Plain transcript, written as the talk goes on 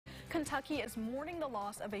Kentucky is mourning the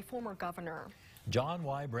loss of a former governor. John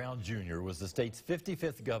Y. Brown Jr. was the state's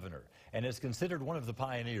 55th governor and is considered one of the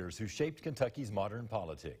pioneers who shaped Kentucky's modern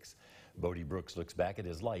politics. Bodie Brooks looks back at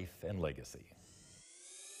his life and legacy.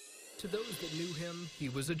 To those that knew him, he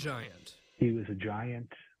was a giant. He was a giant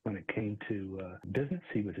when it came to business.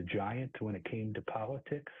 He was a giant when it came to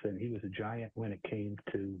politics, and he was a giant when it came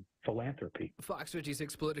to philanthropy. Fox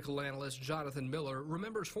 56 political analyst Jonathan Miller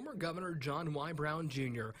remembers former Governor John Y. Brown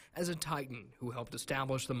Jr. as a titan who helped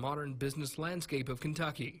establish the modern business landscape of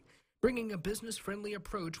Kentucky, bringing a business-friendly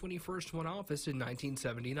approach when he first won office in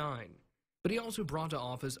 1979. But he also brought to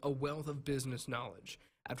office a wealth of business knowledge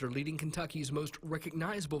after leading Kentucky's most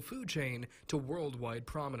recognizable food chain to worldwide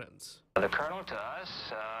prominence. The Colonel, to us,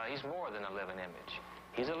 he's more than a living image.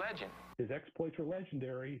 He's a legend. His exploits are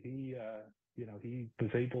legendary. He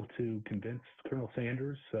was able to convince Colonel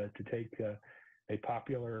Sanders to take a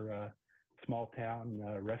popular small-town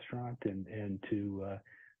restaurant and to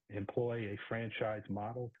employ a franchise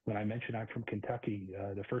model. When I mention I'm from Kentucky,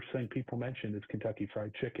 the first thing people mention is Kentucky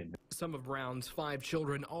Fried Chicken. Some of Brown's 5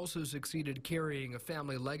 children also succeeded carrying a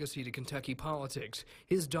family legacy to Kentucky politics.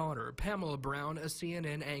 His daughter, Pamela Brown, a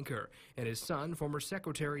CNN anchor, and his son, former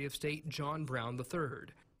Secretary of State John Brown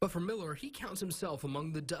III. But for Miller, he counts himself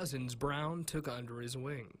among the dozens Brown took under his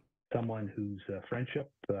wing. Someone whose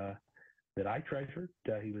friendship that I treasured.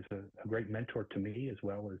 He was a great mentor to me, as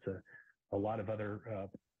well as a lot of other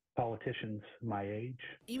politicians my age.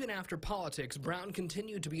 Even after politics, Brown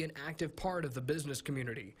continued to be an active part of the business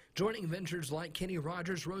community, joining ventures like Kenny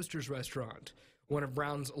Rogers Roasters Restaurant. One of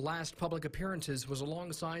Brown's last public appearances was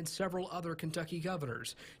alongside several other Kentucky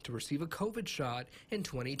governors to receive a COVID shot in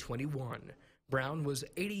 2021. Brown was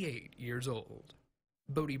 88 years old.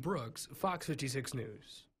 Bodie Brooks, Fox 56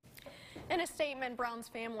 News. In a statement, Brown's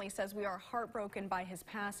family says, "We are heartbroken by his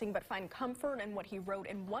passing, but find comfort in what he wrote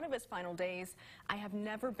in one of his final days. I have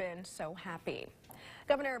never been so happy."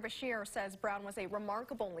 Governor Beshear says Brown was a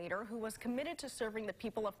remarkable leader who was committed to serving the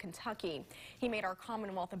people of Kentucky. He made our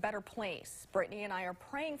Commonwealth a better place. Brittany and I are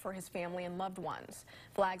praying for his family and loved ones.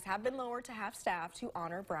 Flags have been lowered to half-staff to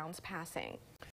honor Brown's passing.